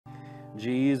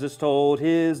Jesus told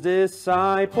his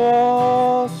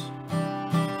disciples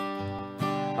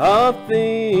of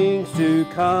things to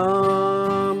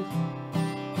come.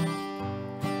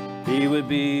 He would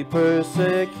be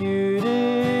persecuted,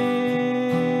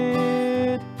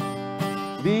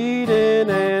 beaten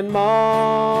and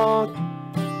mocked.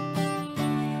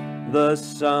 The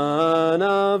Son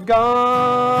of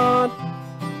God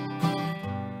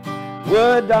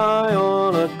would die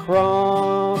on a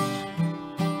cross,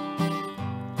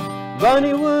 but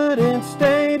he wouldn't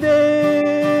stay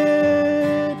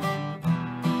dead,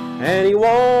 and he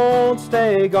won't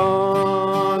stay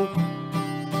gone.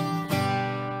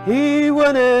 He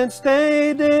wouldn't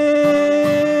stay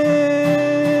dead,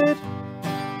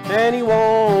 and he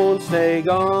won't stay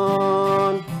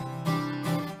gone.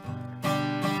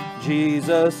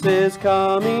 Jesus is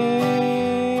coming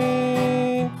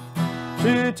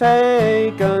to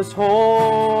take us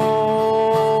home.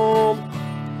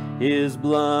 His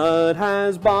blood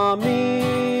has bought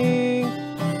me,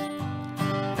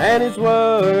 and his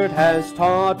word has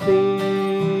taught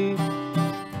me.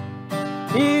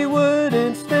 He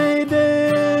wouldn't stay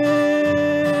dead,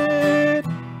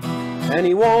 and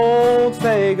he won't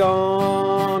stay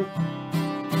gone.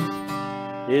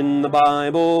 In the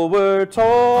Bible we're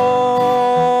told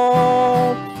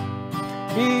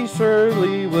he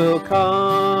surely will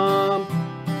come,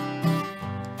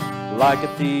 like a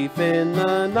thief in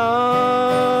the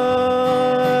night,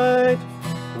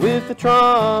 with the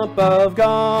trump of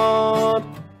God.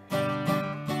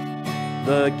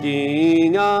 The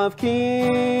King of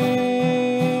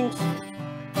Kings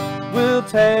will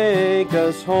take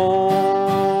us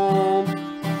home.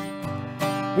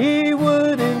 He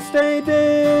wouldn't stay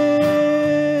dead,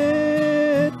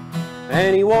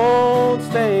 and he won't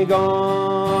stay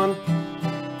gone.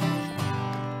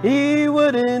 He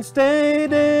wouldn't stay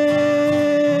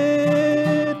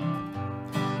dead,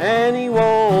 and he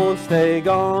won't stay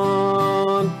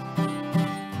gone.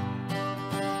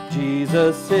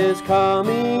 Jesus is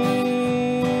coming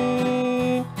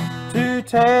to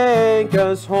take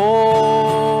us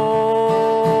home.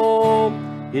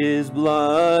 His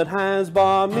blood has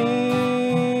bought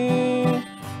me,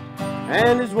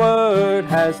 and his word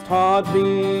has taught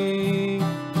me.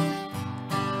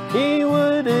 He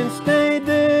wouldn't stay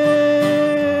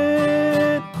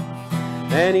dead,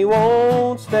 and he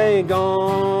won't stay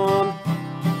gone.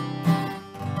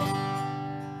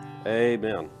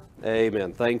 Amen.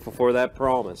 Amen. Thankful for that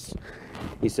promise.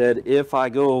 He said, if I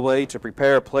go away to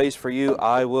prepare a place for you,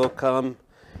 I will come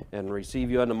and receive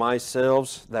you unto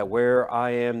myself, that where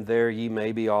I am, there ye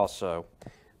may be also.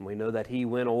 And we know that he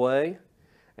went away,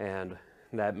 and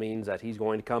that means that he's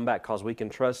going to come back, because we can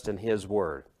trust in his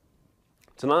word.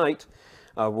 Tonight,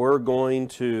 we're going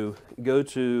to go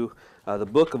to the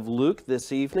book of Luke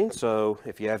this evening. So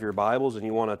if you have your Bibles and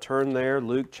you want to turn there,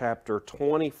 Luke chapter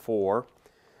 24.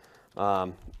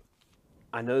 I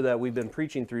know that we've been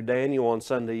preaching through Daniel on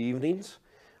Sunday evenings,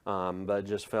 but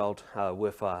just felt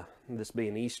with this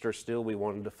being Easter still, we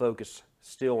wanted to focus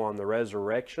still on the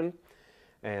resurrection.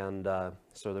 And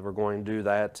so that we're going to do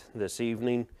that this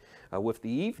evening with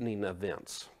the evening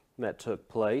events that took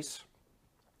place.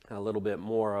 A little bit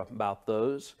more about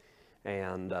those.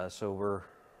 And so we're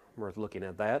looking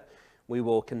at that. We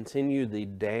will continue the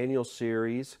Daniel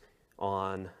series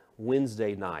on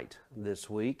Wednesday night this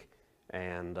week,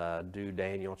 and do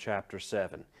Daniel chapter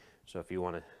 7. So if you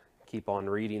want to keep on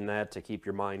reading that to keep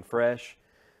your mind fresh,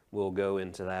 we'll go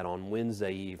into that on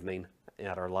Wednesday evening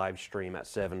at our live stream at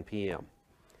 7 p.m.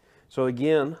 So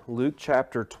again, Luke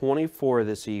chapter 24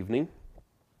 this evening,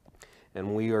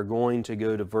 and we are going to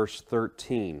go to verse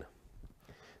 13.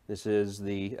 This is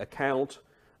the account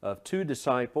of two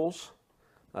disciples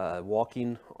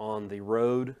walking on the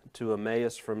road to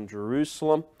Emmaus from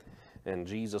Jerusalem, and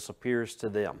Jesus appears to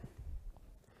them.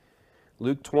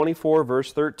 Luke 24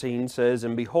 verse 13 says,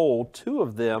 And behold, two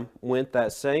of them went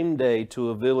that same day to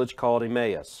a village called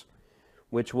Emmaus,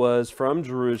 which was from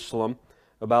Jerusalem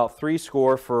about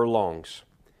 80 furlongs.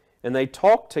 And they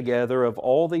talked together of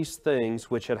all these things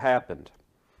which had happened.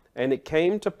 And it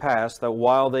came to pass that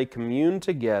while they communed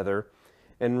together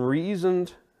and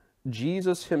reasoned,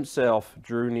 Jesus himself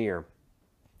drew near,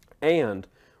 and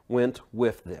went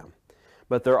with them.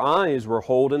 But their eyes were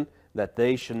holden that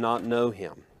they should not know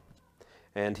him.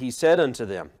 And he said unto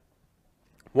them,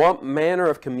 What manner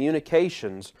of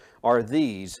communications are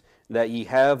these that ye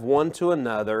have one to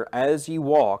another as ye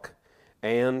walk,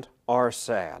 and are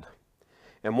sad?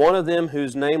 And one of them,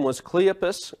 whose name was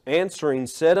Cleopas, answering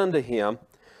said unto him,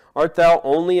 Art thou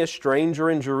only a stranger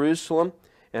in Jerusalem,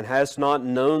 and hast not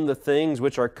known the things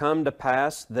which are come to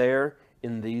pass there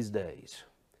in these days?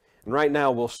 And right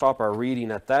now we'll stop our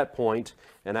reading at that point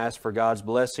and ask for God's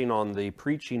blessing on the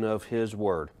preaching of His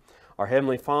Word. Our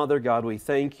Heavenly Father, God, we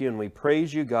thank You and we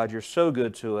praise You. God, You're so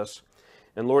good to us.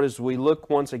 And Lord, as we look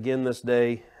once again this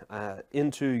day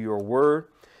into Your Word,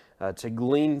 to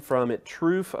glean from it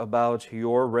truth about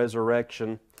Your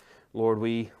resurrection, Lord,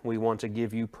 we want to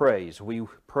give You praise. We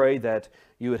pray that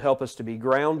You would help us to be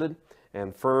grounded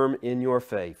and firm in Your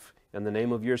faith. In the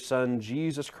name of Your Son,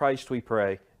 Jesus Christ, we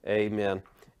pray. Amen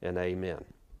and amen.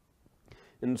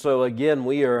 And so again,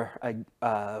 we are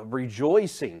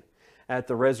rejoicing at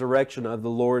the resurrection of the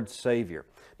Lord Savior.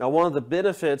 Now, one of the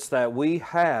benefits that we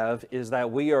have is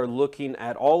that we are looking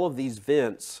at all of these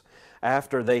events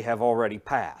after they have already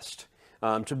passed.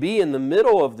 To be in the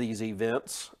middle of these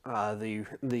events,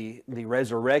 the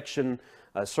resurrection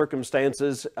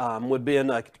circumstances would be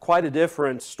quite a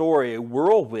different story, a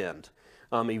whirlwind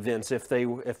events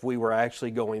if we were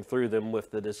actually going through them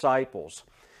with the disciples.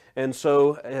 And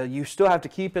so you still have to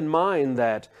keep in mind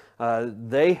that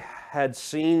they had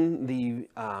seen the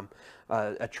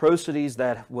atrocities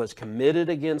that was committed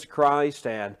against Christ,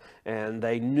 and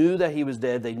they knew that He was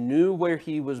dead. They knew where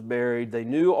He was buried. They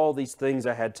knew all these things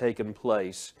that had taken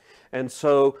place. And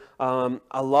so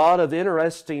a lot of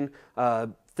interesting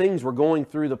things were going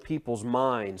through the people's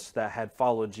minds that had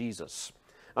followed Jesus.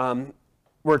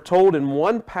 We're told in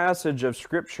one passage of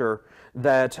Scripture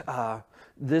that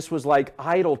this was like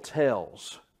idle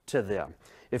tales to them.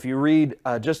 If you read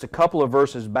just a couple of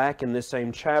verses back in this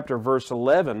same chapter, verse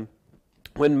 11,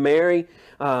 when Mary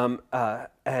and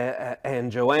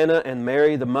Joanna and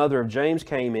Mary, the mother of James,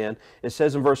 came in, it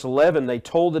says in verse 11, they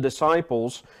told the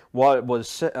disciples what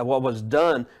was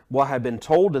done, what had been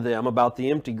told to them about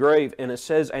the empty grave. And it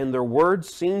says, and their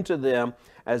words seemed to them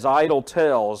as idle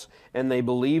tales, and they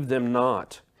believed them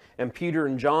not. And Peter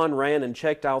and John ran and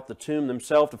checked out the tomb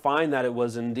themselves to find that it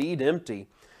was indeed empty.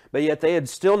 But yet they had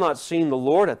still not seen the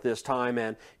Lord at this time.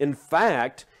 And in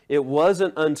fact, it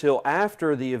wasn't until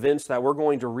after the events that we're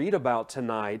going to read about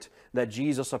tonight that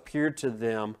Jesus appeared to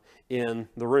them in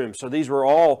the room. So these were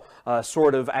all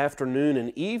sort of afternoon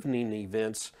and evening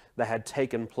events that had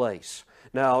taken place.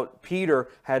 Now, Peter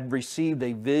had received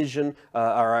a vision,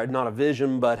 or not a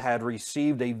vision, but had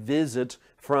received a visit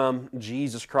from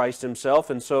Jesus Christ Himself.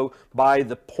 And so by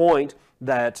the point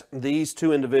that these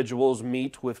two individuals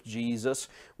meet with Jesus,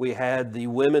 we had the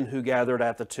women who gathered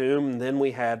at the tomb, and then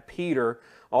we had Peter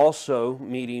also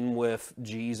meeting with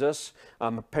Jesus.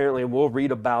 Apparently we'll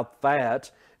read about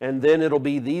that. And then it'll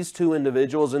be these two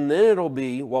individuals, and then it'll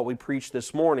be what we preached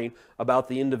this morning about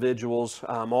the individuals,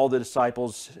 all the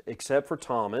disciples except for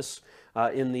Thomas,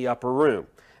 in the upper room.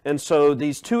 And so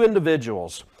these two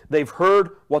individuals, they've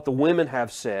heard what the women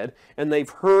have said, and they've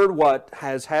heard what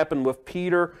has happened with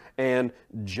Peter and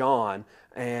John.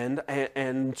 And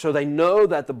so they know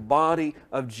that the body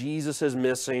of Jesus is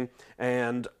missing,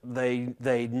 and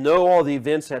they know all the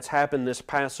events that's happened this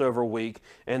Passover week,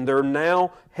 and they're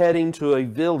now heading to a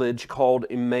village called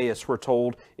Emmaus, we're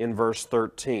told in verse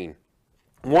 13.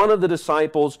 One of the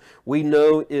disciples we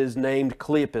know is named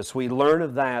Cleopas. We learn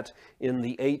of that in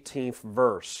the 18th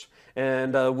verse.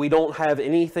 And we don't have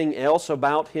anything else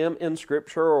about him in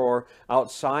Scripture or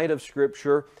outside of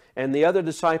Scripture. And the other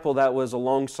disciple that was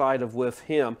alongside of with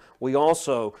him, we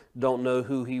also don't know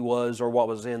who he was or what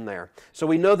was in there. So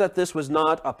we know that this was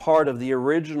not a part of the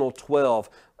original 12.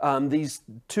 These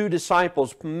two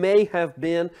disciples may have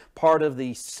been part of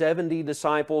the 70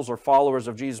 disciples or followers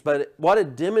of Jesus, but what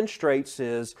it demonstrates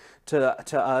is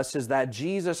to us is that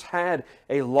Jesus had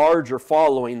a larger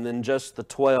following than just the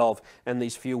 12 and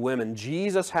these few women.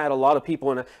 Jesus had a lot of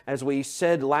people, and as we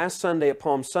said last Sunday at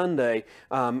Palm Sunday,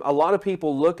 a lot of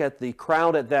people look at the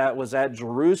crowd that was at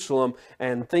Jerusalem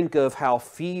and think of how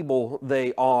feeble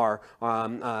they are.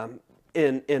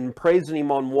 In praising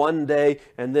Him on one day,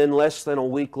 and then less than a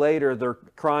week later they're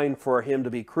crying for Him to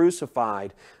be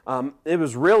crucified. It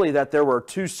was really that there were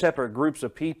two separate groups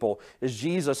of people. As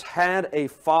Jesus had a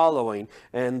following,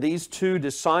 and these two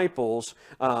disciples,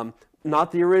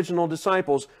 not the original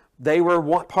disciples, they were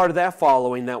part of that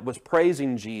following that was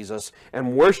praising Jesus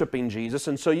and worshiping Jesus.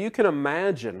 And so you can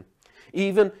imagine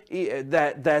even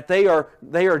that they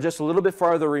are just a little bit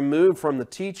farther removed from the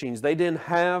teachings. They didn't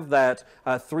have that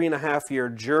 3.5-year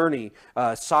journey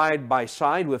side by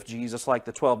side with Jesus like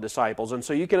the 12 disciples. And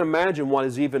so you can imagine what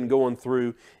is even going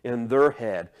through in their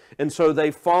head. And so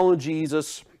they follow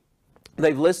Jesus.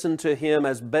 They've listened to Him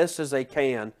as best as they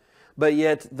can, but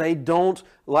yet they don't,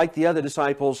 like the other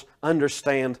disciples,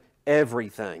 understand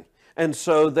everything. And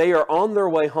so they are on their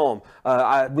way home.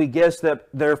 We guess that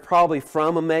they're probably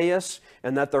from Emmaus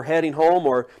and that they're heading home,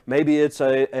 or maybe it's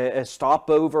a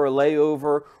stopover, a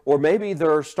layover, or maybe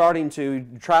they're starting to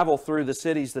travel through the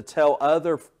cities to tell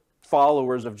other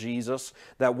followers of Jesus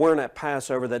that weren't at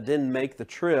Passover, that didn't make the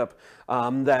trip,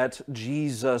 that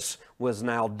Jesus was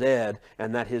now dead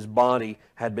and that his body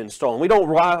had been stolen. We don't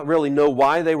really know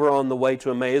why they were on the way to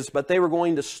Emmaus, but they were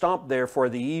going to stop there for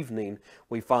the evening,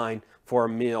 we find, for a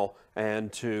meal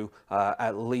and to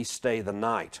at least stay the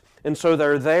night. And so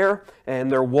they're there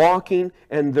and they're walking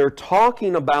and they're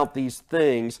talking about these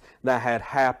things that had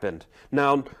happened.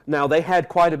 Now they had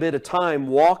quite a bit of time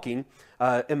walking.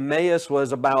 Emmaus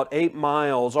was about 8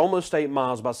 miles, almost 8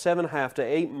 miles, about 7.5 to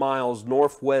 8 miles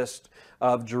northwest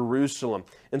of Jerusalem.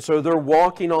 And so they're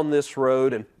walking on this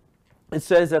road, and it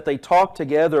says that they talked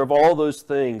together of all those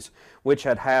things which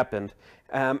had happened.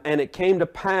 And it came to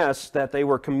pass that they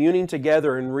were communing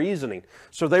together and reasoning.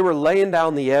 So they were laying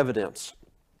down the evidence,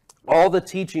 all the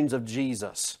teachings of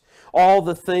Jesus, all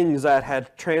the things that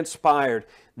had transpired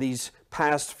these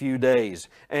past few days.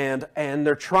 And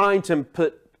they're trying to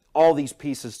put all these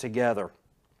pieces together.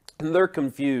 And they're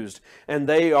confused, and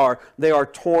they are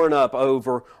torn up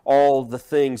over all the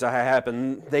things that have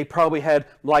happened. They probably had,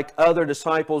 like other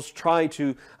disciples, try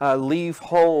to leave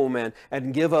home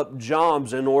and give up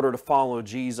jobs in order to follow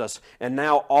Jesus. And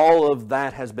now all of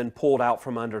that has been pulled out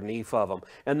from underneath of them.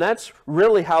 And that's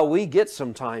really how we get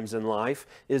sometimes in life,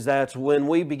 is that when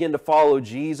we begin to follow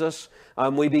Jesus,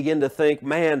 we begin to think,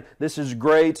 man, this is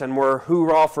great, and we're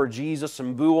hoorah for Jesus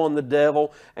and boo on the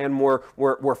devil, and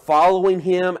we're following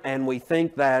him, and we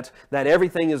think that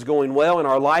everything is going well, and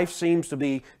our life seems to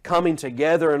be coming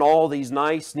together in all these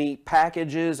nice, neat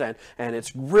packages, and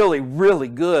it's really, really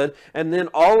good. And then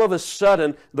all of a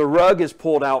sudden, the rug is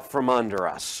pulled out from under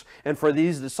us. And for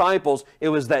these disciples, it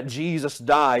was that Jesus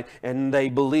died, and they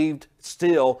believed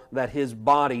still that his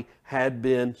body had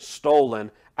been stolen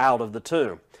out of the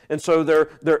tomb. And so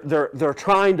they're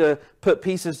trying to put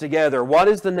pieces together. What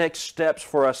is the next steps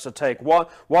for us to take? What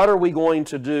are we going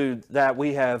to do that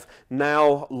we have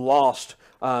now lost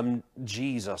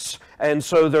Jesus? And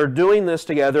so they're doing this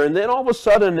together, and then all of a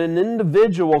sudden an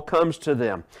individual comes to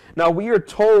them. Now we are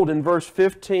told in verse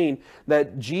 15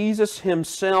 that Jesus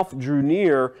himself drew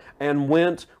near and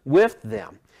went with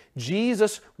them.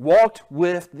 Jesus walked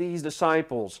with these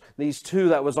disciples, these two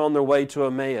that was on their way to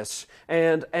Emmaus,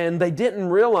 and they didn't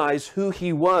realize who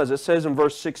he was. It says in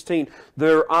verse 16,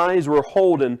 their eyes were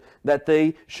holden that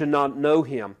they should not know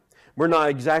him. We're not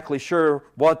exactly sure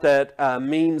what that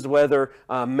means, whether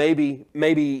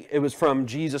maybe it was from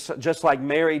Jesus, just like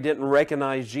Mary didn't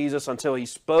recognize Jesus until he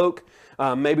spoke.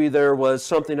 Maybe there was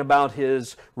something about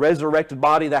his resurrected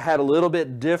body that had a little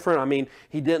bit different. I mean,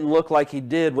 he didn't look like he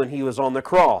did when he was on the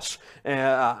cross.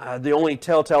 The only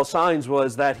telltale signs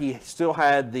was that he still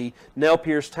had the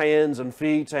nail-pierced hands and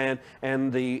feet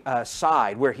and the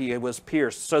side where he was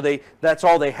pierced. So that's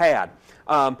all they had.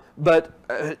 But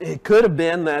it could have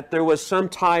been that there was some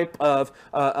type of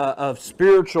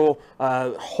spiritual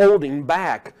holding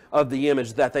back of the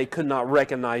image, that they could not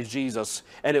recognize Jesus,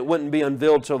 and it wouldn't be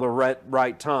unveiled till the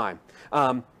right time.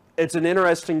 It's an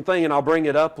interesting thing, and I'll bring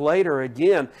it up later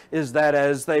again, is that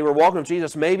as they were walking with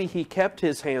Jesus, maybe he kept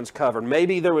his hands covered.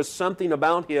 Maybe there was something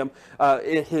about him,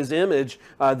 in his image,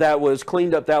 that was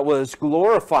cleaned up, that was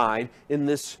glorified in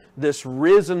this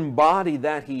risen body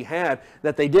that he had,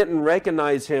 that they didn't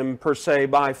recognize him per se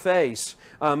by face.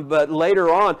 But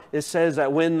later on, it says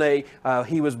that when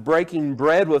he was breaking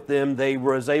bread with them, they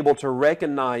was able to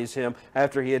recognize him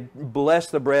after he had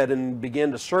blessed the bread and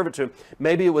began to serve it to them.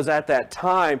 Maybe it was at that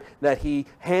time that he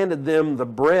handed them the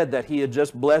bread that he had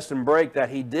just blessed and break, that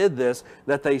he did this,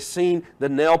 that they seen the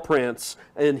nail prints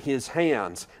in his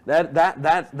hands.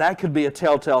 That could be a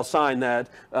telltale sign that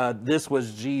this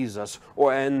was Jesus,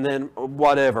 and then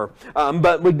whatever.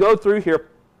 But we go through here,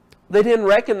 they didn't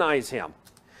recognize him.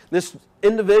 This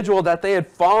individual that they had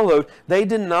followed, they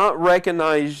did not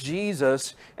recognize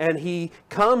Jesus, and he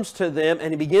comes to them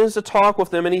and he begins to talk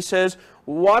with them, and he says,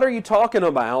 what are you talking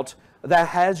about that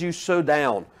has you so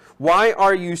down? Why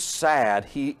are you sad?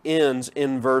 He ends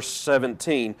in verse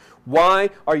 17. Why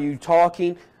are you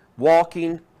talking,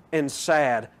 walking, and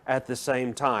sad at the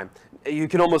same time? you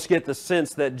can almost get the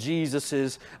sense that Jesus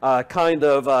is kind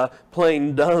of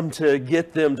playing dumb to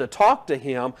get them to talk to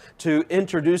him, to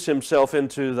introduce himself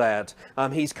into that.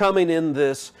 He's coming in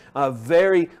this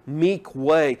very meek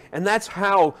way. And that's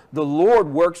how the Lord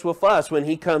works with us when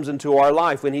he comes into our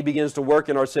life, when he begins to work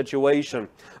in our situation.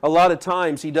 A lot of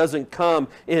times he doesn't come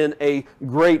in a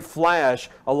great flash.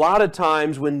 A lot of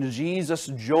times when Jesus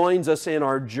joins us in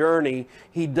our journey,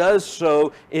 he does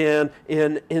so in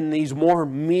these more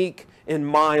meek and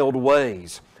mild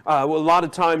ways. A lot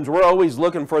of times we're always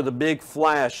looking for the big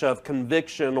flash of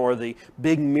conviction or the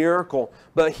big miracle.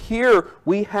 But here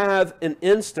we have an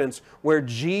instance where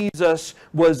Jesus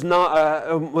was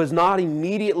not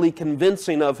immediately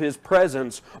convincing of his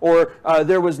presence, or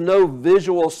there was no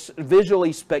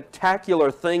visually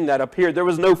spectacular thing that appeared. There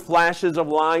was no flashes of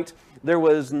light. There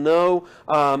was no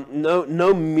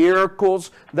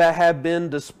miracles that have been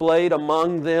displayed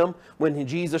among them when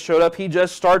Jesus showed up. He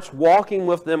just starts walking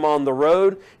with them on the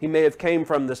road. He may have came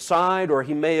from the side, or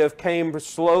he may have came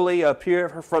slowly up here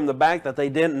from the back that they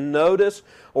didn't notice,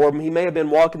 or he may have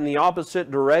been walking the opposite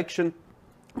direction.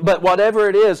 But whatever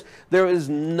it is, there is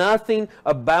nothing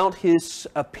about his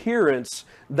appearance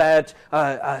that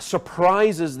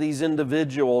surprises these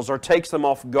individuals or takes them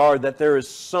off guard, that there is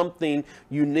something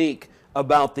unique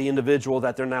about the individual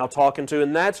that they're now talking to.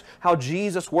 And that's how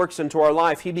Jesus works into our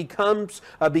life. He begins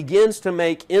to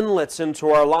make inlets into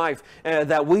our life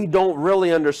that we don't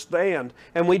really understand.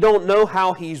 And we don't know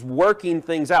how he's working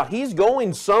things out. He's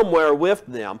going somewhere with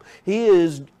them. He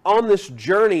is on this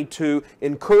journey to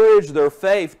encourage their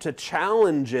faith, to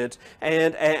challenge it,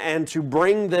 and to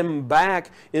bring them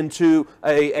back into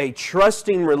a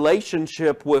trusting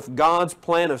relationship with God's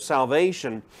plan of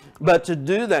salvation. But to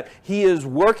do that, he is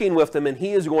working with them and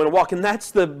he is going to walk. And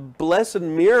that's the blessed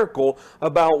miracle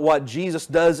about what Jesus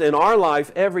does in our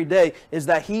life every day, is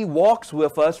that he walks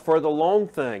with us for the long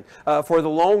thing, for the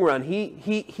long run.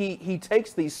 He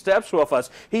takes these steps with us.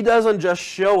 He doesn't just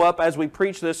show up, as we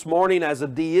preached this morning, as a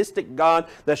deistic God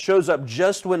that shows up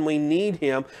just when we need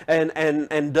him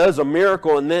and does a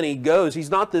miracle and then he goes.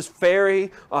 He's not this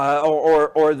fairy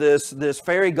or this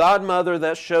fairy godmother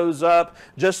that shows up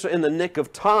just in the nick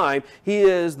of time. He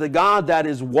is the God that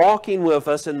is walking with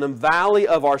us in the valley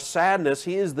of our sadness.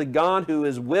 He is the God who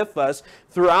is with us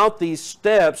throughout these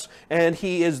steps, and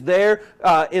he is there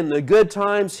in the good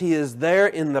times. He is there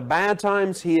in the bad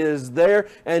times. He is there,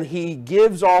 and he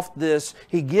gives us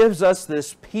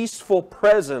this peaceful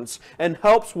presence and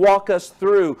helps walk us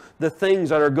through the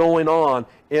things that are going on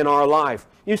in our life.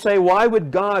 You say, why would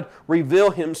God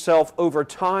reveal himself over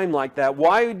time like that?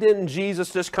 Why didn't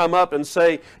Jesus just come up and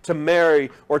say to Mary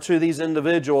or to these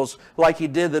individuals, like he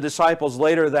did the disciples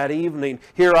later that evening,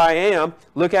 here I am,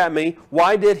 look at me?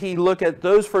 Why did he look at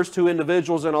those first two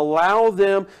individuals and allow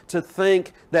them to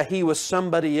think that he was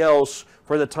somebody else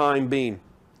for the time being?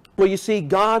 Well, you see,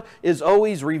 God is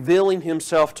always revealing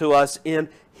himself to us in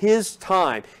his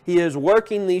time. He is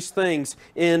working these things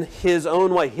in his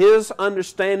own way. His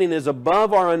understanding is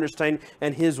above our understanding,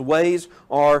 and his ways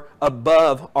are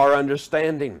above our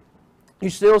understanding.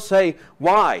 You still say,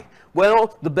 why?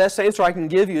 Well, the best answer I can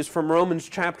give you is from Romans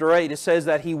chapter 8. It says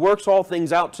that he works all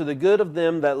things out to the good of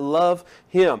them that love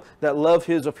him, that love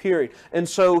his appearing. And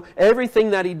so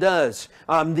everything that he does,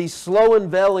 these slow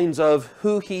unveilings of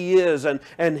who he is and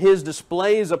his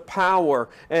displays of power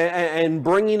and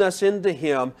bringing us into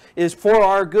him is for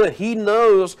our good. He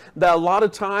knows that a lot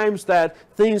of times that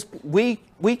things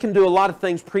we can do a lot of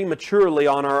things prematurely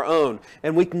on our own,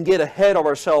 and we can get ahead of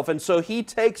ourselves. And so he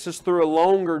takes us through a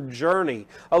longer journey,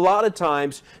 a lot of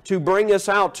times, to bring us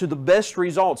out to the best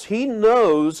results. He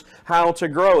knows how to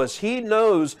grow us. He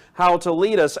knows how to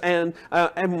lead us. And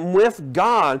with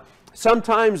God,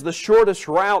 sometimes the shortest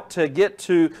route to get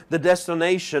to the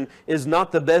destination is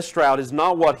not the best route, is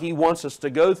not what he wants us to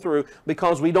go through,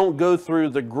 because we don't go through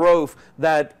the growth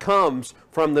that comes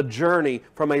from the journey,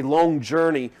 from a long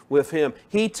journey with him.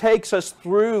 He takes us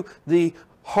through the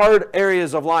hard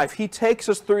areas of life. He takes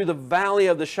us through the valley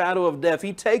of the shadow of death.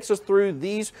 He takes us through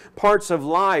these parts of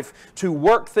life to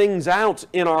work things out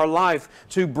in our life,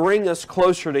 to bring us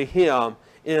closer to him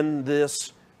in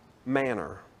this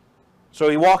manner. So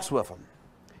he walks with them.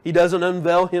 He doesn't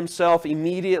unveil himself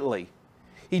immediately.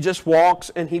 He just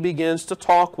walks and he begins to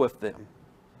talk with them.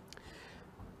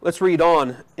 Let's read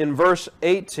on in verse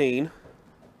 18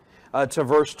 to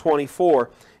verse 24.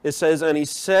 It says, and he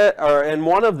said, and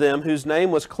one of them, whose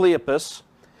name was Cleopas,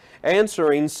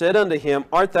 answering, said unto him,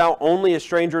 art thou only a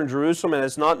stranger in Jerusalem, and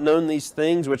hast not known these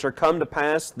things which are come to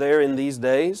pass there in these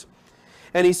days?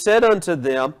 And he said unto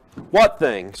them, what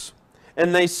things?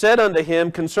 And they said unto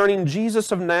him concerning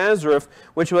Jesus of Nazareth,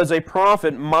 which was a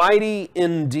prophet, mighty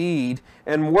in deed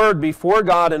and word before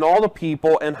God and all the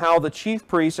people, and how the chief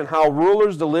priests and how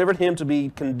rulers delivered him to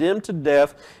be condemned to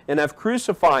death, and have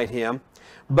crucified him.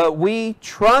 But we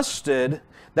trusted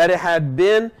that it had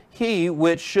been he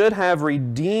which should have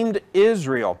redeemed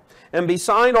Israel. And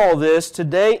beside all this,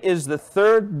 today is the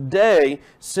third day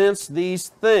since these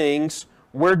things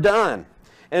were done.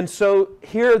 And so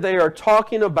here they are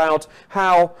talking about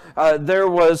how there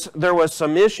was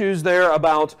some issues there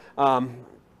about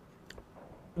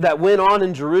that went on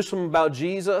in Jerusalem about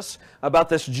Jesus, about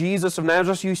this Jesus of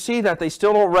Nazareth. You see that they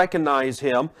still don't recognize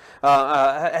him.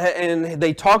 And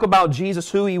they talk about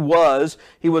Jesus, who he was.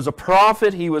 He was a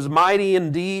prophet. He was mighty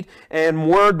in deed and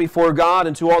word before God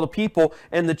and to all the people.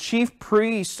 And the chief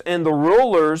priests and the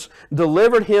rulers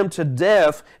delivered him to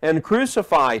death and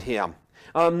crucified him.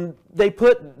 They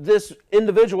put this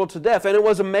individual to death, and it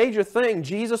was a major thing.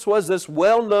 Jesus was this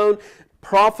well-known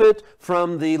prophet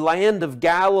from the land of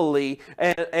Galilee,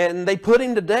 and they put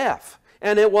him to death.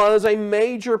 And it was a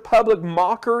major public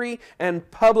mockery and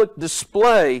public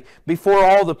display before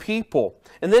all the people.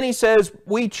 And then he says,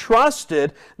 we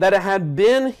trusted that it had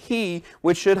been he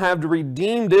which should have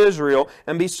redeemed Israel.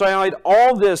 And beside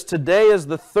all this, today is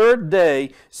the third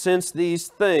day since these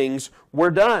things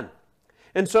were done.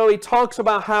 And so he talks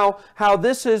about how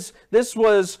this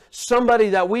was somebody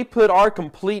that we put our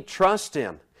complete trust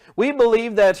in. We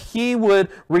believe that he would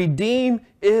redeem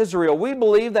Israel. We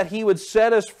believe that he would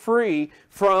set us free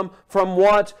from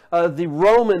what the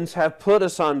Romans have put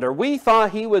us under. We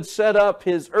thought he would set up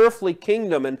his earthly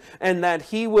kingdom and that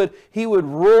he would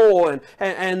rule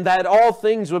and that all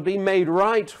things would be made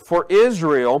right for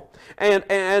Israel.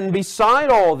 And beside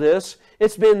all this,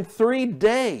 it's been 3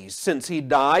 days since he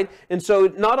died. And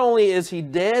so not only is he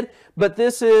dead, but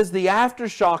this is the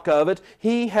aftershock of it.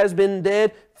 He has been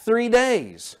dead 3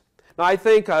 days. Now, I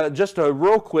think just a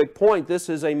real quick point, this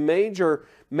is a major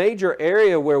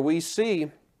area where we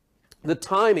see the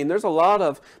timing. There's a lot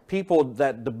of people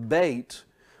that debate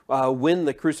when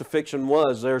the crucifixion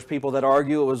was. There's people that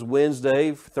argue it was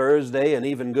Wednesday, Thursday, and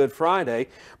even Good Friday.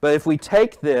 But if we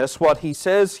take this, what he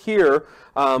says here,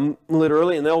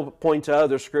 literally, and they'll point to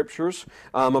other scriptures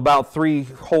about 3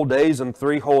 whole days and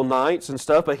 3 whole nights and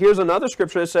stuff. But here's another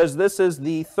scripture that says this is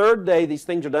the third day these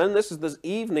things are done. This is this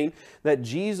evening that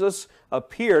Jesus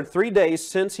appeared, 3 days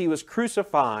since he was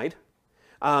crucified.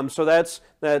 So that's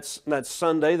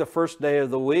Sunday, the first day of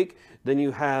the week. Then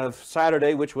you have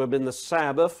Saturday, which would have been the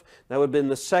Sabbath. That would have been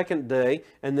the second day.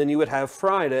 And then you would have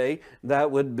Friday.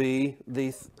 That would be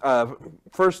the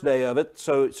first day of it.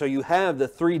 So you have the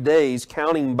 3 days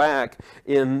counting back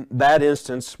in that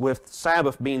instance, with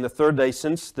Sabbath being the third day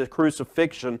since the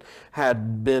crucifixion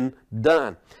had been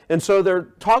done. And so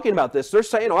they're talking about this. They're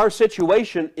saying our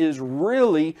situation is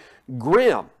really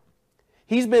grim.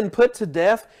 He's been put to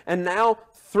death, and now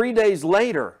 3 days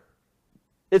later,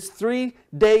 it's 3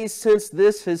 days since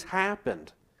this has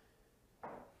happened.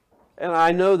 And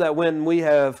I know that when we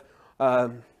have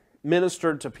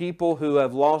ministered to people who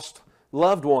have lost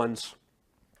loved ones,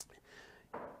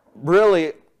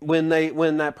 really, when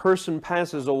that person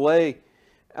passes away,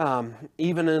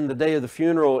 even in the day of the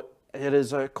funeral, it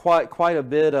is quite a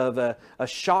bit of a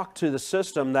shock to the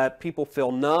system that people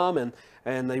feel numb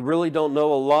and they really don't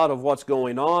know a lot of what's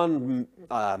going on.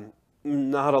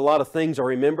 Not a lot of things are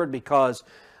remembered because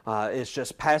it's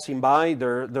just passing by.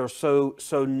 They're so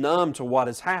numb to what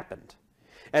has happened.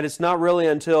 And it's not really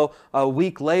until a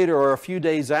week later or a few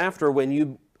days after when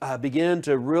you begin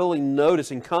to really notice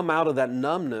and come out of that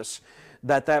numbness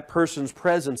that person's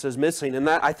presence is missing. And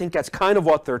I think that's kind of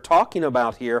what they're talking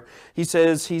about here. He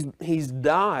says he's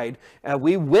died.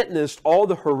 We witnessed all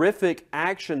the horrific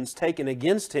actions taken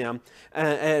against him,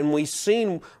 and we've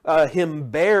seen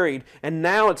him buried. And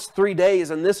now it's 3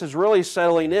 days, and this is really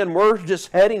settling in. We're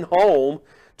just heading home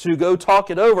to go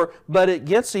talk it over. But it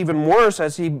gets even worse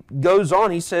as he goes on.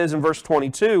 He says in verse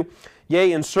 22,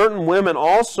 yea, and certain women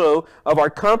also of our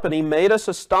company made us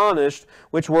astonished,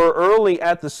 which were early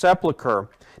at the sepulchre.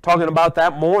 Talking about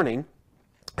that morning.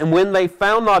 And when they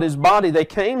found not his body, they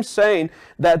came saying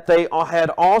that they had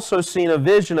also seen a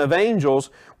vision of angels,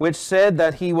 which said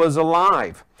that he was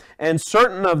alive. And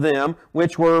certain of them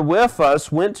which were with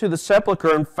us went to the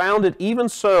sepulchre and found it even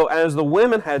so as the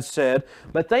women had said,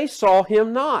 but they saw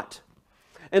him not.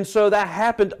 And so that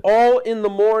happened all in the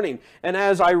morning. And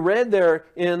as I read there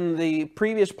in the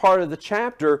previous part of the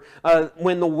chapter,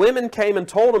 when the women came and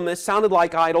told him, it sounded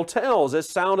like idle tales. It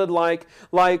sounded like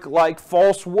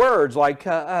false words, like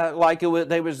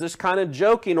they was this kind of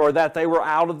joking, or that they were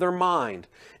out of their mind.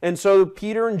 And so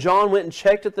Peter and John went and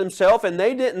checked it themselves, and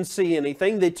they didn't see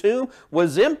anything. The tomb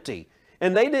was empty.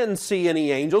 And they didn't see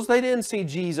any angels. They didn't see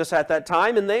Jesus at that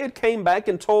time. And they had came back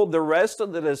and told the rest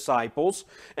of the disciples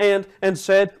and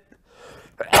said,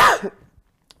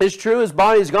 it's true, his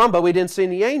body's gone, but we didn't see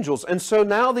any angels. And so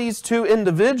now these two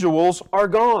individuals are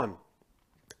gone.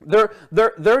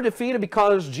 They're defeated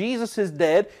because Jesus is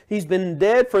dead. He's been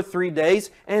dead for 3 days,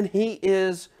 and he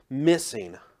is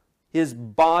missing. His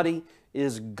body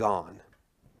is gone.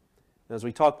 As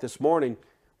we talked this morning,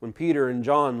 when Peter and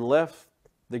John left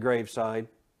the graveside,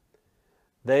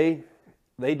 they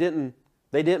didn't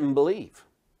believe,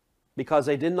 because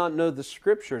they did not know the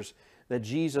Scriptures that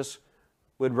Jesus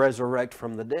would resurrect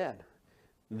from the dead.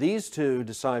 These two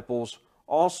disciples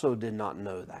also did not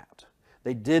know that.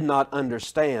 They did not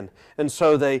understand, and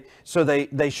so they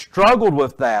struggled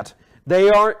with that. They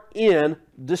are in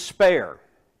despair.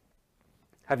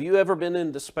 Have you ever been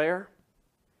in despair?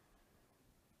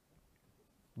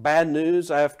 Bad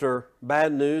news after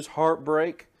bad news,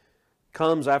 heartbreak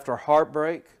comes after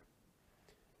heartbreak,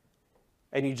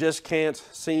 and you just can't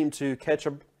seem to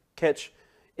catch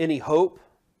any hope.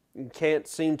 You can't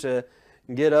seem to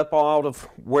get up out of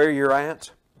where you're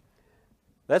at.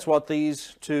 That's what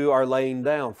these two are laying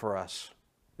down for us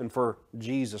and for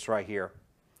Jesus right here.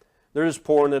 They're just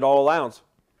pouring it all out.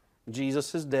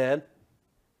 Jesus is dead.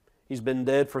 He's been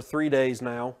dead for 3 days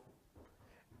now,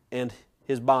 and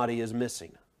his body is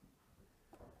missing.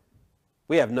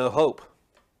 We have no hope.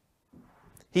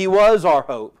 He was our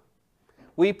hope.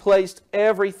 We placed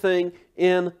everything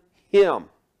in him.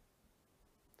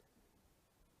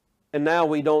 And now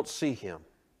we don't see him.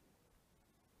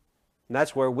 And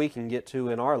that's where we can get to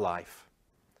in our life,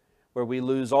 where we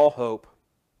lose all hope.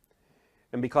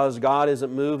 And because God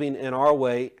isn't moving in our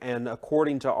way and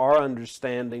according to our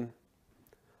understanding,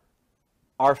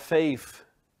 our faith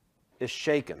is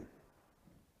shaken.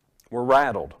 We're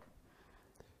rattled.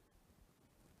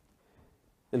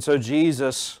 And so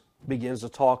Jesus begins to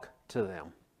talk to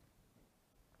them.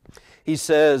 He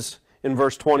says in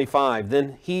verse 25,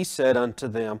 "Then he said unto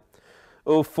them,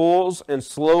 O fools and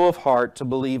slow of heart to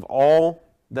believe all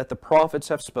that the prophets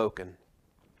have spoken.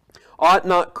 Ought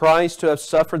not Christ to have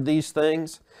suffered these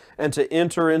things and to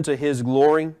enter into his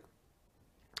glory?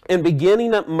 And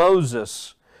beginning at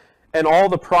Moses and all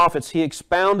the prophets, he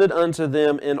expounded unto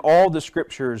them in all the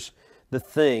Scriptures the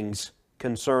things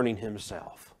concerning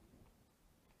himself."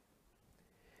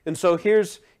 And so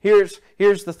here's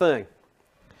the thing.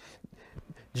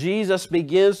 Jesus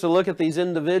begins to look at these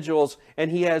individuals,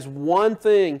 and he has one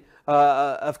thing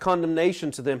of condemnation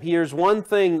to them. Here's one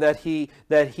thing that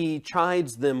he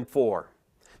chides them for.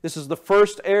 This is the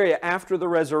first area after the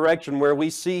resurrection where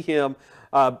we see him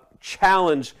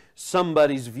challenge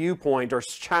somebody's viewpoint, or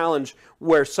challenge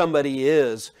where somebody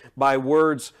is by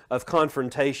words of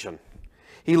confrontation.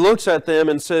 He looks at them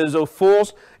and says, O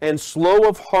fools and slow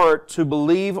of heart to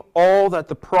believe all that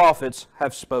the prophets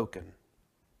have spoken.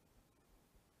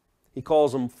 He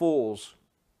calls them fools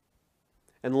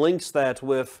and links that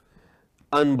with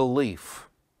unbelief.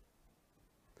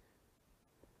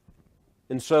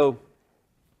 And so,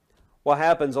 what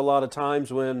happens a lot of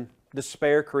times when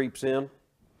despair creeps in,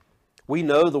 we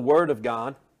know the Word of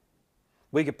God.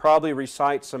 We could probably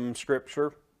recite some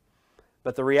Scripture,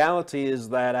 but the reality is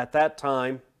that at that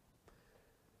time,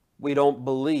 we don't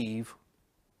believe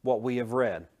what we have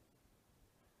read.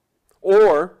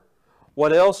 Or,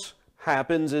 what else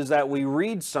happens is that we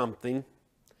read something,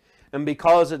 and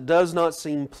because it does not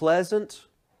seem pleasant,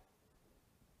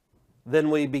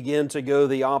 then we begin to go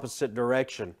the opposite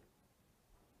direction.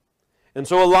 And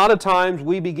so a lot of times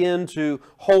we begin to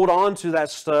hold on to that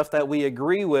stuff that we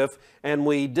agree with, and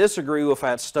we disagree with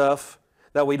that stuff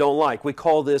that we don't like. We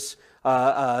call this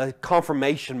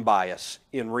confirmation bias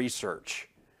in research.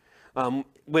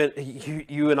 When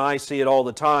you and I see it all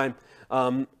the time.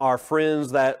 Our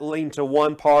friends that lean to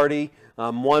one party,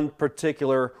 one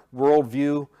particular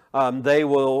worldview, they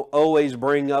will always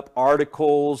bring up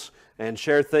articles and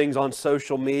share things on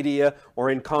social media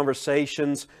or in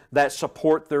conversations that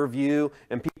support their view,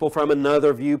 and people from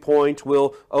another viewpoint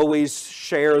will always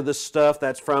share the stuff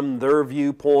that's from their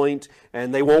viewpoint,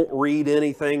 and they won't read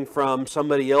anything from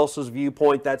somebody else's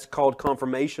viewpoint. That's called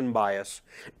confirmation bias.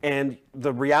 And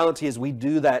the reality is we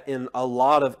do that in a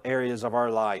lot of areas of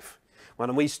our life.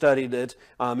 When we studied it,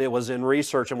 it was in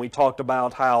research, and we talked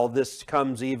about how this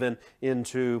comes even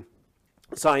into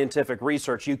scientific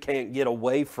research. You can't get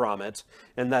away from it,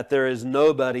 and that there is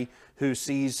nobody who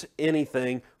sees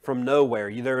anything from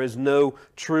nowhere. There is no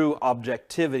true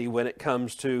objectivity when it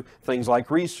comes to things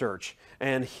like research.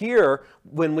 And here,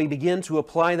 when we begin to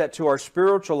apply that to our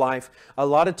spiritual life, a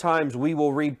lot of times we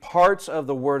will read parts of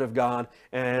the Word of God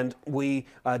and we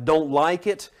don't like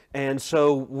it, and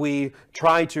so we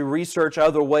try to research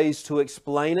other ways to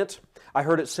explain it. I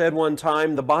heard it said one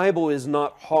time, the Bible is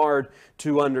not hard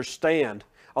to understand.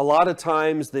 A lot of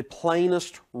times the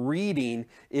plainest reading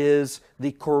is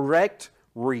the correct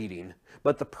reading.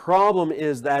 But the problem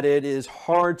is that it is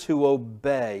hard to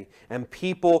obey, and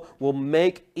people will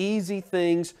make easy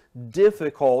things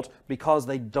difficult because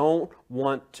they don't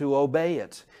want to obey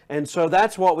it. And so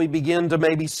that's what we begin to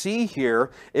maybe see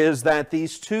here, is that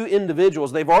these two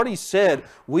individuals, they've already said,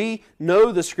 we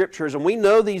know the Scriptures and we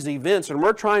know these events and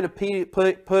we're trying to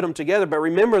put them together. But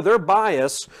remember, their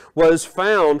bias was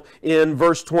found in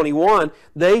verse 21.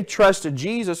 They trusted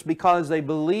Jesus because they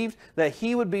believed that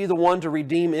He would be the one to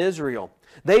redeem Israel.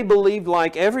 They believed,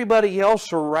 like everybody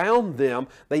else around them,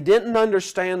 they didn't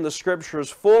understand the Scriptures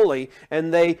fully,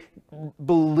 and they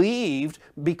believed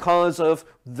because of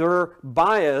their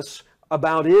bias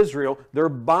about Israel, their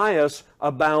bias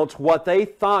about what they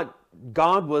thought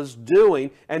God was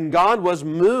doing, and God was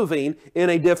moving in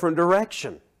a different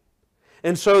direction.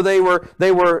 And so they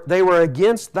were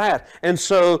against that. And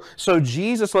so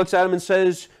Jesus looks at them and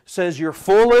says, you're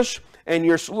foolish and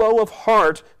you're slow of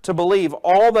heart to believe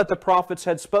all that the prophets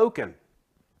had spoken.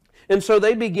 And so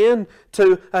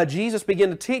Jesus began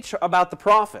to teach about the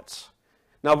prophets.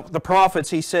 Now, the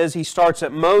prophets, he says, he starts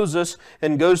at Moses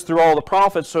and goes through all the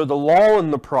prophets, so the law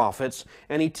and the prophets,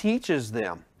 and he teaches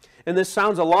them. And this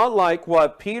sounds a lot like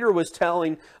what Peter was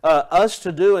telling us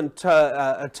to do, and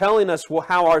telling us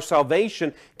how our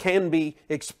salvation can be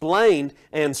explained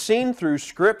and seen through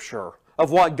Scripture of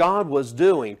what God was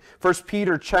doing. 1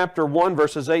 Peter chapter 1,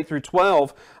 verses 8 through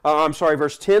 12,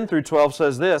 verse 10 through 12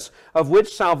 says this, of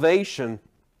which salvation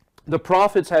the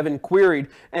prophets have inquired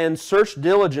and searched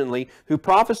diligently, who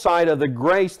prophesied of the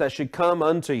grace that should come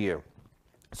unto you.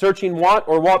 Searching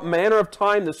what manner of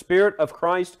time the Spirit of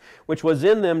Christ which was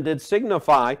in them did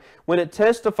signify, when it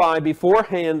testified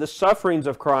beforehand the sufferings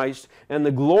of Christ and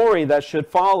the glory that should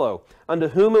follow, unto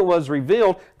whom it was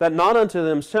revealed that not unto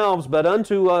themselves but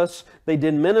unto us they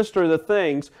did minister the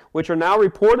things which are now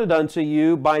reported unto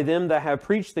you by them that have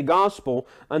preached the gospel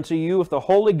unto you with the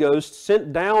Holy Ghost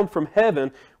sent down from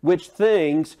heaven, which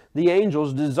things the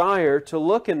angels desire to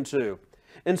look into.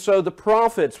 And so the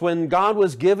prophets, when God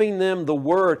was giving them the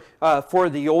word for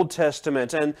the Old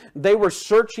Testament, and they were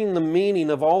searching the meaning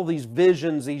of all these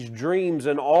visions, these dreams,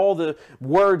 and all the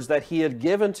words that He had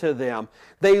given to them,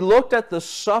 they looked at the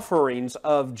sufferings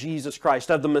of Jesus Christ,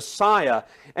 of the Messiah,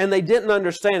 and they didn't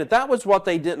understand it. That was what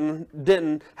they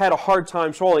had a hard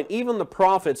time swallowing. Even the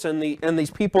prophets and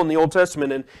these people in the Old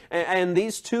Testament, and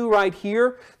these two right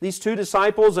here, these two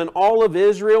disciples, and all of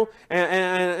Israel,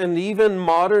 and even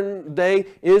modern day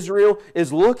Israel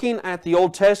is looking at the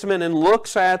Old Testament and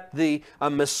looks at the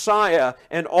Messiah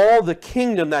and all the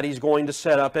kingdom that He's going to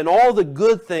set up and all the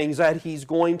good things that He's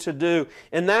going to do.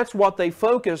 And that's what they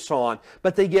focus on.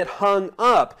 But they get hung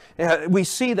up. We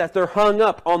see that they're hung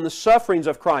up on the sufferings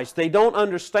of Christ. They don't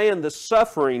understand the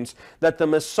sufferings that the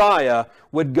Messiah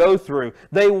would go through.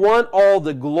 They want all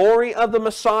the glory of the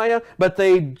Messiah, but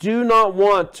they do not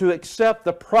want to accept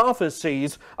the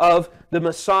prophecies of the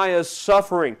Messiah's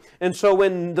suffering. And so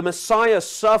when the Messiah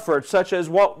suffered, such as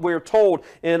what we're told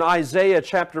in Isaiah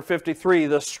chapter 53,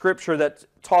 the scripture that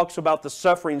talks about the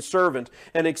suffering servant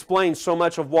and explains so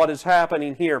much of what is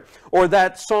happening here, or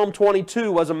that Psalm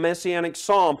 22 was a messianic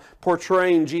psalm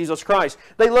portraying Jesus Christ.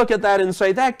 They look at that and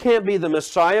say, that can't be the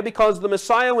Messiah, because the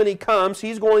Messiah, when He comes,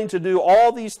 He's going to do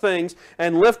all these things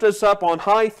and lift us up on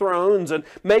high thrones and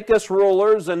make us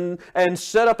rulers and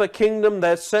set up a kingdom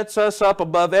that sets us up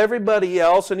above everybody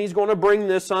else, and He's going to bring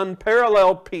this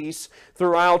unparalleled peace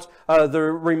throughout the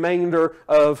remainder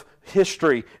of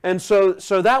history. And so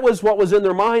that was what was in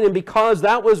their mind, and because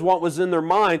that was what was in their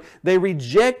mind, they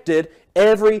rejected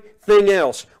everything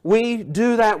else. We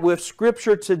do that with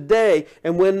Scripture today,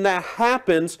 and when that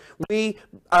happens, we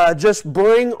just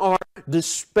bring our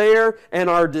despair and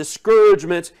our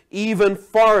discouragement even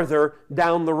farther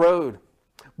down the road,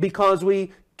 because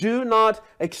we do not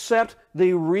accept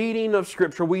the reading of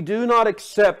Scripture. We do not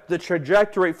accept the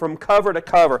trajectory from cover to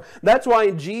cover. That's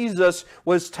why Jesus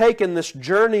was taking this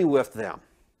journey with them.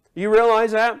 You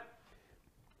realize that?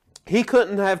 He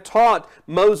couldn't have taught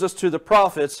Moses to the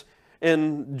prophets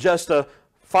in just a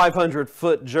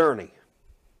 500-foot journey.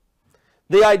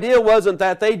 The idea wasn't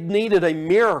that they needed a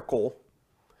miracle.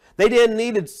 They didn't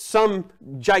need some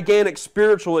gigantic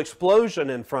spiritual explosion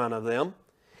in front of them.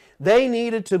 They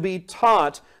needed to be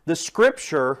taught the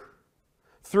Scripture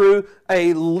through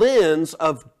a lens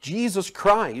of Jesus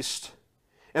Christ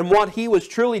and what He was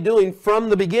truly doing from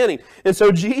the beginning. And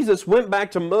so Jesus went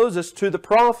back to Moses, to the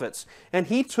prophets, and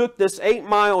He took this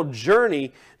 8-mile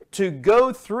journey to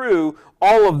go through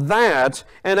all of that.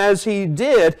 And as He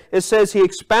did, it says He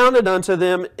expounded unto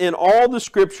them in all the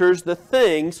Scriptures the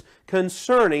things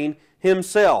concerning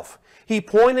Himself. He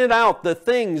pointed out the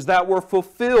things that were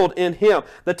fulfilled in Him,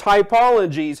 the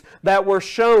typologies that were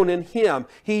shown in Him.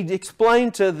 He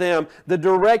explained to them the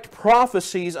direct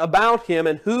prophecies about Him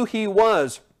and who He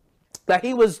was, that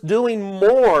He was doing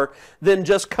more than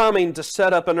just coming to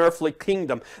set up an earthly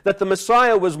kingdom, that the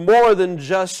Messiah was more than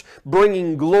just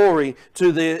bringing glory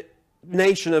to the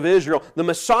nation of Israel. The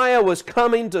Messiah was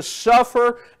coming to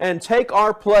suffer and take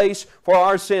our place for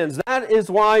our sins. That is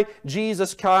why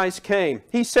Jesus Christ came.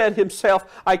 He said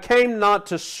Himself, I came not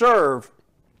to serve,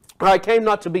 or I came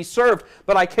not to be served,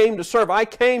 but I came to serve. I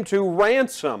came to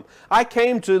ransom. I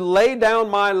came to lay down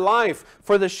my life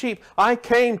for the sheep. I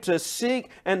came to seek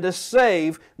and to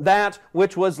save that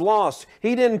which was lost.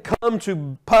 He didn't come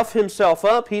to puff Himself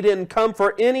up. He didn't come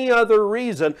for any other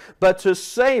reason but to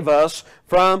save us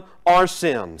from our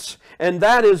sins. And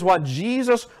that is what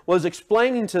Jesus was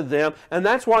explaining to them, and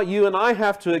that's what you and I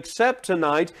have to accept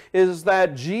tonight, is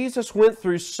that Jesus went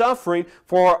through suffering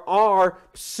for our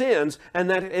sins, and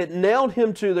that it nailed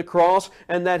Him to the cross,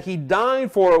 and that He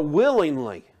died for it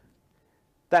willingly,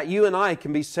 that you and I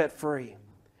can be set free.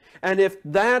 And if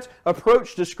that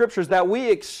approach to Scriptures, that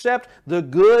we accept the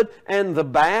good and the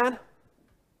bad,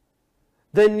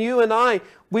 then you and I,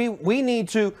 we need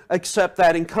to accept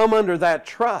that and come under that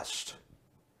trust.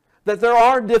 That there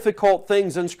are difficult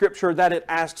things in Scripture that it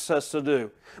asks us to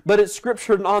do, but it's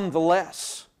Scripture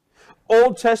nonetheless.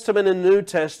 Old Testament and New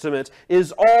Testament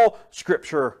is all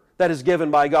Scripture that is given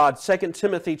by God. 2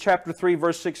 Timothy chapter 3,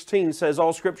 verse 16 says,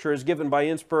 all Scripture is given by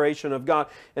inspiration of God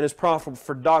and is profitable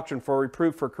for doctrine, for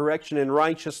reproof, for correction in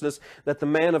righteousness, that the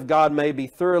man of God may be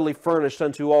thoroughly furnished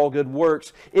unto all good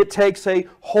works. It takes a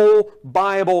whole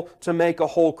Bible to make a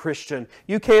whole Christian.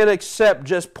 You can't accept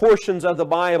just portions of the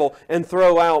Bible and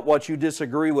throw out what you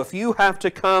disagree with. You have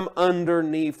to come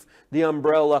underneath the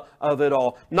umbrella of it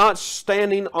all. Not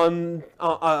standing on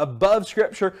above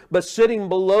Scripture, but sitting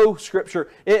below Scripture.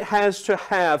 It has to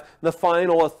have the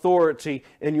final authority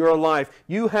in your life.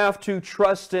 You have to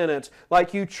trust in it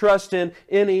like you trust in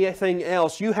anything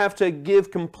else. You have to give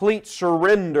complete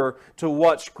surrender to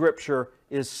what Scripture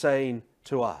is saying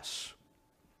to us.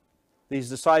 These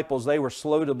disciples, they were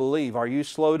slow to believe. Are you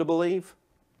slow to believe?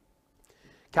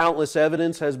 Countless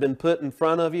evidence has been put in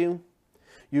front of you.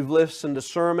 You've listened to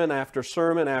sermon after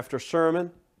sermon after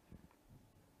sermon.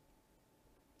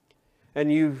 And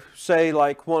you say,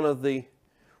 like one of the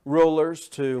rulers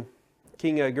to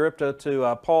King Agrippa,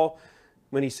 to Paul,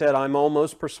 when he said, I'm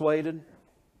almost persuaded.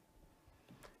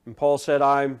 And Paul said,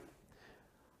 I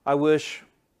wish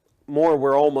more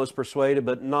were almost persuaded,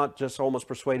 but not just almost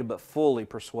persuaded, but fully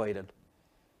persuaded.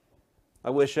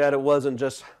 I wish that it wasn't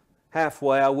just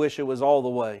halfway. I wish it was all the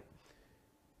way.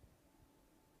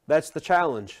 That's the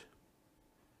challenge.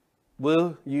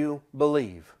 Will you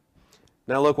believe?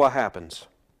 Now look what happens.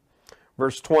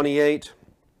 Verse 28,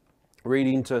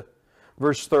 reading to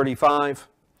verse 35,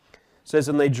 says,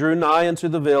 and they drew nigh unto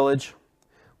the village,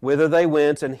 whither they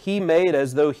went, and he made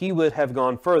as though he would have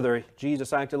gone further.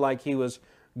 Jesus acted like he was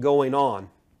going on.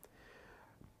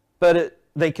 But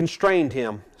they constrained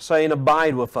him, saying,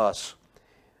 abide with us,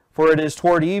 for it is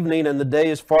toward evening, and the day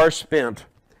is far spent.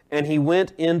 And he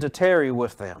went in to tarry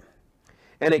with them.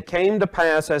 And it came to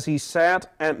pass, as he sat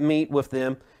at meat with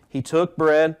them, he took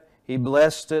bread, he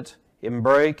blessed it, and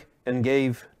brake, and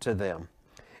gave to them.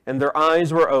 And their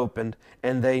eyes were opened,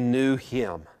 and they knew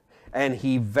him. And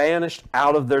he vanished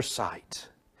out of their sight.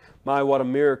 My, what a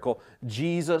miracle.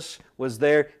 Jesus was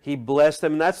there. He blessed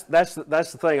them. And that's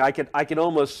the thing. I can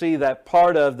almost see that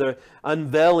part of the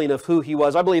unveiling of who he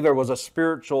was. I believe there was a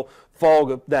spiritual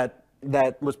fog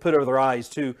that was put over their eyes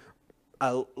to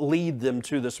lead them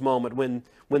to this moment when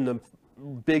the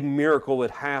big miracle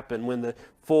would happen, when the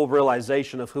full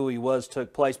realization of who he was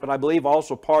took place. But I believe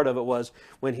also part of it was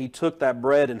when he took that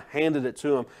bread and handed it to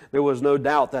them, there was no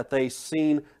doubt that they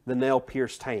seen the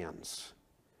nail-pierced hands.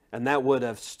 And that would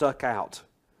have stuck out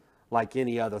like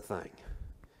any other thing.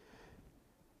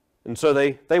 And so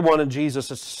they wanted Jesus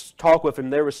to talk with him.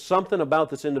 There was something about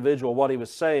this individual, what he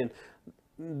was saying,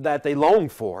 that they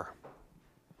longed for.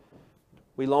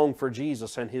 We long for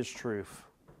Jesus and His truth.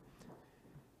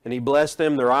 And He blessed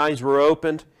them, their eyes were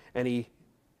opened, and He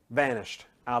vanished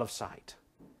out of sight.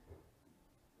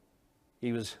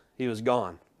 he was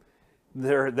gone.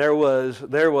 There was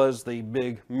the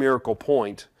big miracle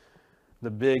point,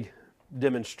 the big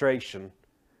demonstration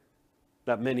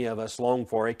that many of us long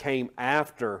for. It came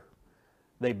after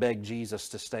they begged Jesus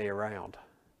to stay around.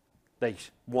 They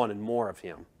wanted more of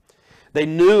him. They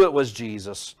knew it was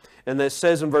Jesus. And it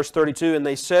says in verse 32, and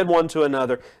they said one to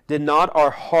another, did not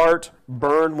our heart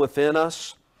burn within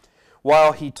us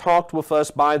while he talked with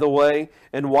us by the way,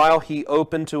 and while he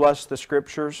opened to us the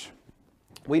Scriptures?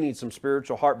 We need some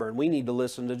spiritual heartburn. We need to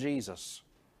listen to Jesus.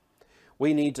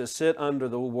 We need to sit under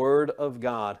the Word of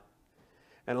God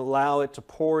and allow it to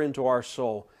pour into our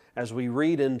soul. As we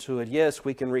read into it, yes,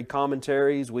 we can read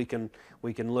commentaries, we can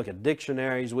look at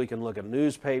dictionaries, we can look at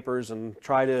newspapers and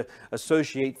try to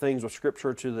associate things with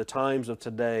Scripture to the times of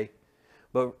today.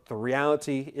 But the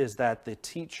reality is that the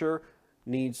teacher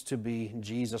needs to be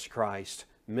Jesus Christ,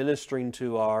 ministering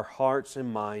to our hearts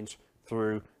and minds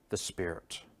through the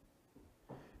Spirit.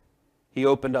 He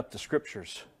opened up the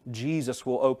Scriptures. Jesus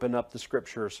will open up the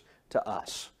Scriptures to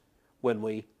us when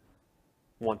we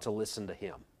want to listen to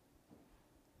Him.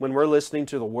 When we're listening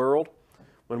to the world,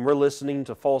 when we're listening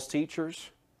to false teachers,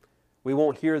 we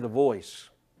won't hear the voice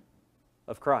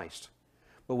of Christ.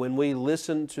 But when we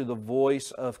listen to the voice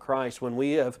of Christ, when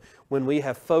we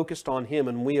have focused on Him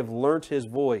and we have learnt His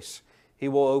voice, He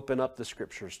will open up the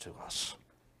Scriptures to us.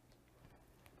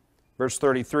 Verse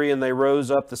 33, and they rose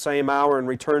up the same hour and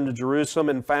returned to Jerusalem,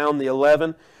 and found the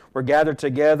 11 were gathered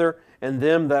together, and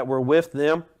them that were with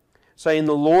them, saying,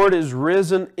 the Lord is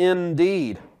risen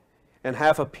indeed, and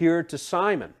hath appeared to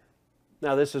Simon.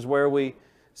 Now this is where we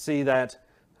see that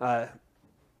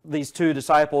these two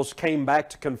disciples came back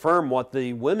to confirm what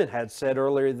the women had said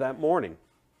earlier that morning.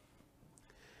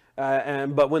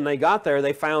 But when they got there,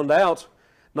 they found out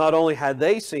not only had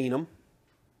they seen Him,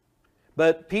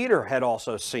 but Peter had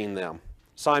also seen them,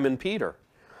 Simon Peter.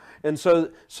 And so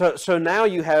now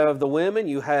you have the women,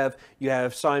 you have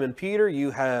Simon Peter,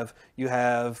 you have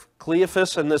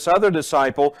Cleophas and this other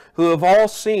disciple who have all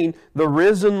seen the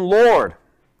risen Lord.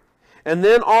 And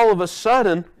then all of a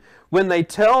sudden, when they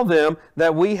tell them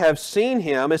that we have seen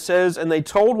Him, it says, and they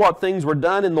told what things were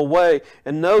done in the way,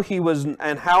 and how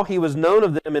He was known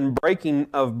of them in breaking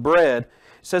of bread.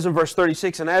 It says in verse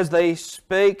 36, and as they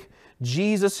spake,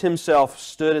 Jesus Himself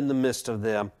stood in the midst of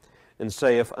them, and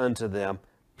saith unto them,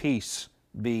 peace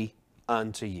be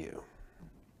unto you.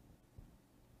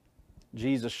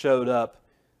 Jesus showed up,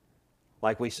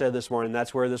 like we said this morning.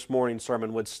 That's where this morning's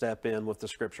sermon would step in with the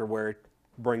Scripture, where it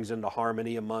brings into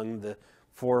harmony among the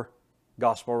four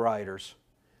gospel writers.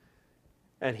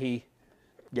 And He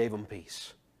gave them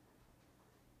peace.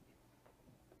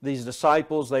 These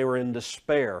disciples, they were in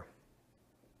despair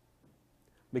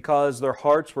because their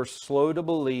hearts were slow to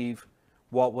believe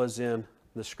what was in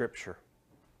the Scripture.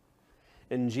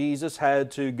 And Jesus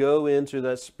had to go into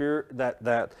that spirit,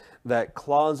 that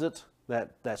closet,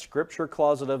 that Scripture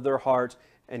closet of their heart,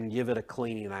 and give it a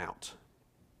cleaning out.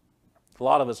 A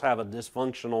lot of us have a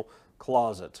dysfunctional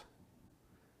closet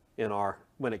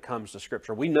when it comes to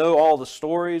Scripture. We know all the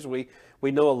stories, we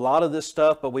know a lot of this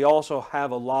stuff, but we also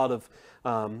have a lot of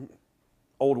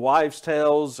old wives'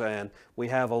 tales, and we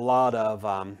have a lot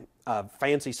of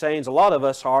fancy sayings. A lot of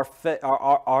us,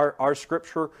 our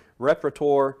Scripture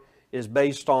repertoire is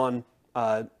based on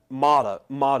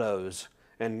mottos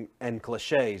and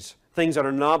cliches, things that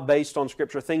are not based on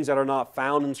Scripture, things that are not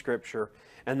found in Scripture,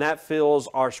 and that fills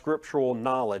our scriptural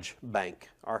knowledge bank,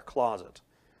 our closet.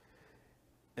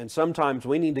 And sometimes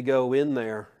we need to go in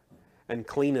there and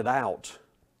clean it out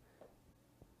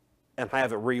and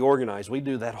have it reorganized. We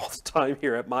do that all the time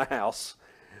here at my house,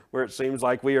 where it seems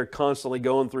like we are constantly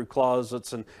going through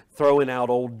closets and throwing out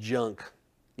old junk.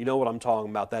 You know what I'm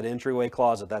talking about, that entryway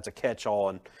closet, that's a catch-all,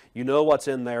 and you know what's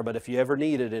in there, but if you ever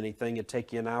needed anything, it'd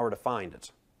take you an hour to find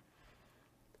it.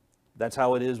 That's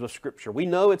how it is with Scripture. We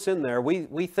know it's in there.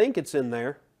 We think it's in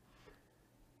there,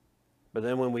 but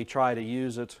then when we try to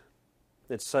use it,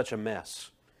 it's such a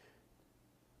mess.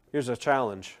 Here's a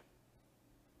challenge.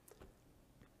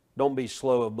 Don't be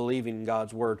slow of believing in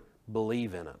God's Word.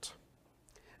 Believe in it.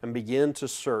 And begin to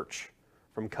search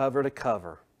from cover to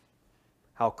cover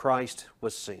how Christ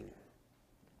was seen.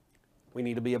 We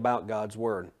need to be about God's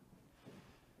Word.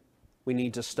 We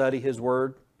need to study His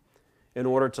Word in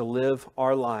order to live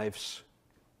our lives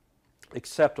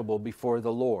acceptable before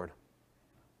the Lord,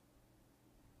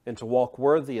 and to walk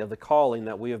worthy of the calling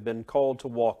that we have been called to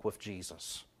walk with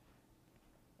Jesus.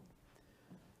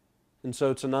 And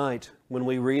so tonight, when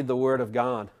we read the Word of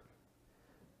God,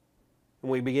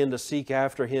 and we begin to seek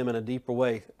after Him in a deeper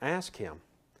way, ask Him,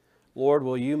 Lord,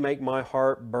 will You make my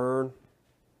heart burn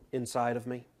inside of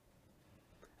me?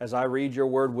 as I read your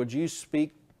word, would you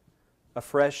speak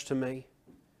afresh to me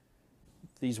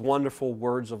these wonderful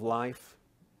words of life?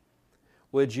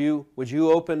 Would you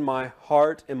open my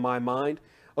heart and my mind?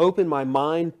 Open my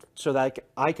mind so that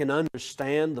I can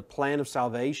understand the plan of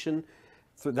salvation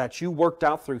that you worked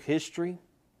out through history.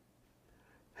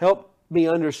 Help me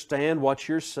understand what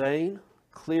you're saying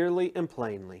clearly and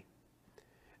plainly.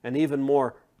 And even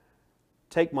more,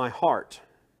 take my heart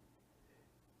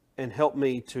and help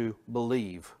me to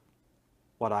believe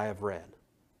what I have read.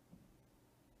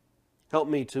 Help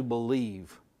me to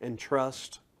believe and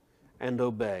trust and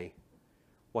obey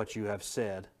what you have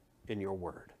said in your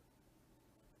word.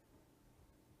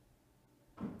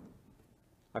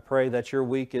 I pray that your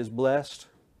week is blessed.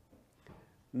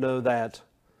 Know that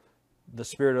the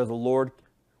Spirit of the Lord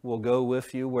will go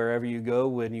with you wherever you go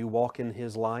when you walk in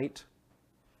His light.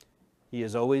 He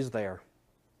is always there.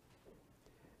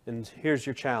 And here's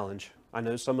your challenge. I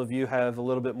know some of you have a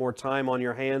little bit more time on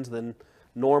your hands than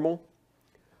normal.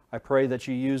 I pray that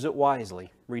you use it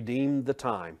wisely. Redeem the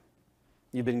time.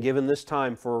 You've been given this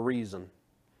time for a reason.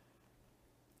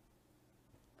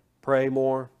 Pray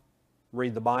more.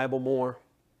 Read the Bible more.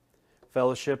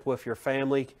 Fellowship with your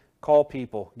family. Call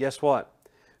people. Guess what?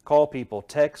 Call people.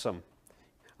 Text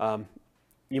them.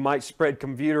 You might spread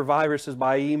computer viruses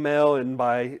by email and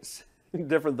by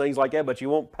different things like that, but you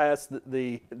won't pass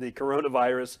the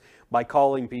coronavirus by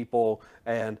calling people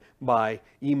and by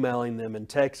emailing them and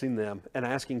texting them and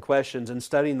asking questions and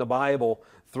studying the Bible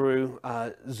through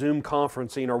Zoom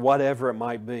conferencing or whatever it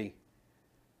might be.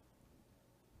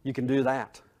 You can do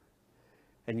that,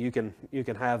 and you can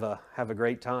have a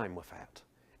great time with that.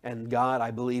 And God,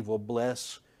 I believe, will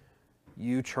bless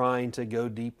you trying to go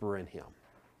deeper in Him.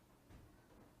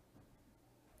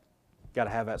 Got to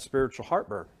have that spiritual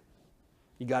heartburn.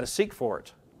 You got to seek for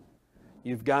it.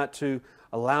 You've got to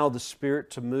allow the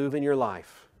Spirit to move in your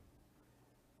life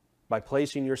by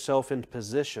placing yourself in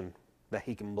position that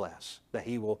He can bless, that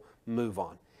He will move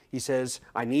on. He says,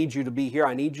 I need you to be here.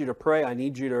 I need you to pray. I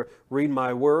need you to read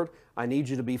my word. I need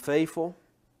you to be faithful.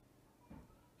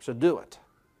 So do it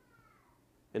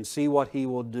and see what He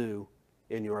will do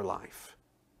in your life.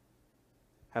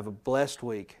 Have a blessed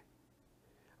week.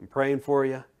 I'm praying for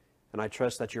you, and I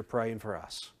trust that you're praying for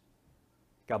us.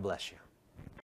 God bless you.